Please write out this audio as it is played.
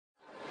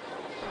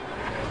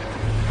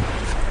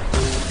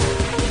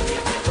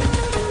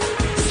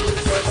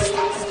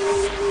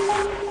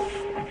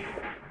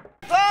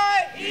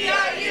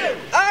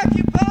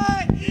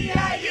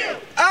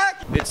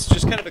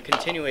a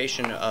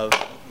continuation of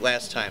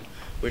last time,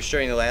 which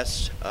during the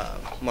last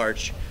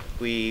march,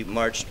 we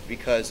marched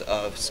because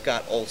of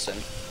Scott Olson,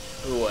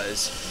 who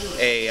was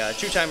a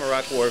two-time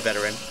Iraq War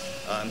veteran.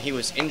 He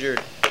was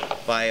injured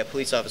by a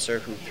police officer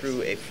who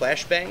threw a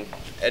flashbang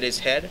at his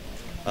head.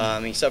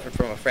 He suffered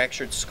from a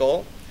fractured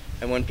skull,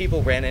 and when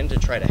people ran in to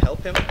try to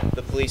help him,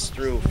 the police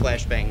threw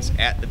flashbangs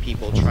at the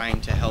people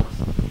trying to help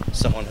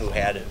someone who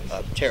had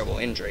a terrible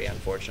injury,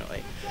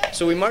 unfortunately.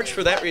 So we marched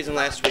for that reason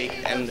last week,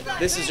 and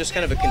this is just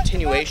kind of a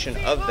continuation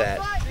of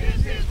that,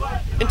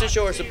 and to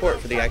show our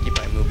support for the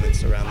Occupy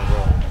movements around the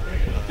world.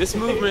 This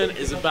movement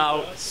is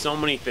about so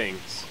many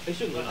things. It's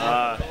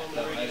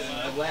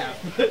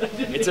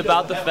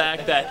about the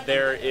fact that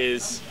there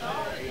is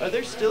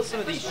still some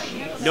of these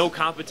no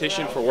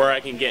competition for where I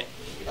can get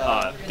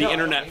the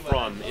internet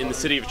from in the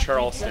city of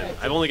Charleston.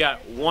 I've only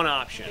got one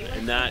option,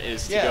 and that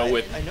is to go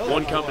with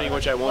one company,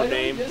 which I won't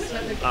name.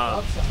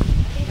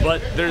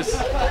 But there's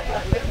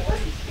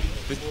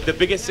the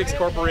biggest 6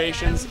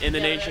 corporations in the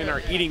nation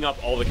are eating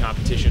up all the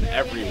competition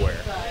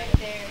everywhere.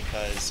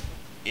 Because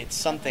it's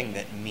something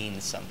that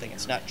means something.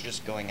 It's not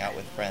just going out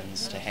with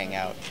friends to hang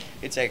out.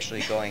 It's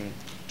actually going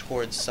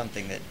towards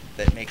something that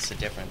makes a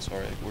difference,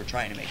 or we're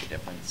trying to make a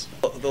difference.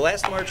 The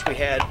last march we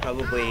had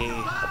probably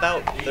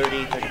about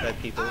 30, 35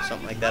 people,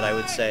 something like that, I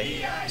would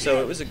say.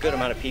 So it was a good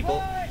amount of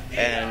people,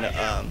 and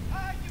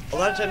a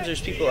lot of times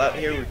there's people out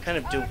here who are kind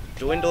of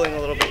dwindling a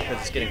little bit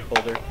because it's getting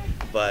colder,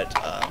 but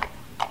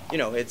you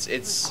know,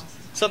 it's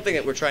something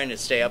that we're trying to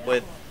stay up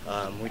with.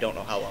 We don't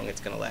know how long it's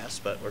going to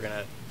last, but we're going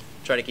to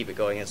try to keep it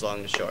going as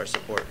long to show our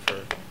support for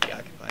the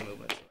Occupy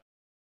movement.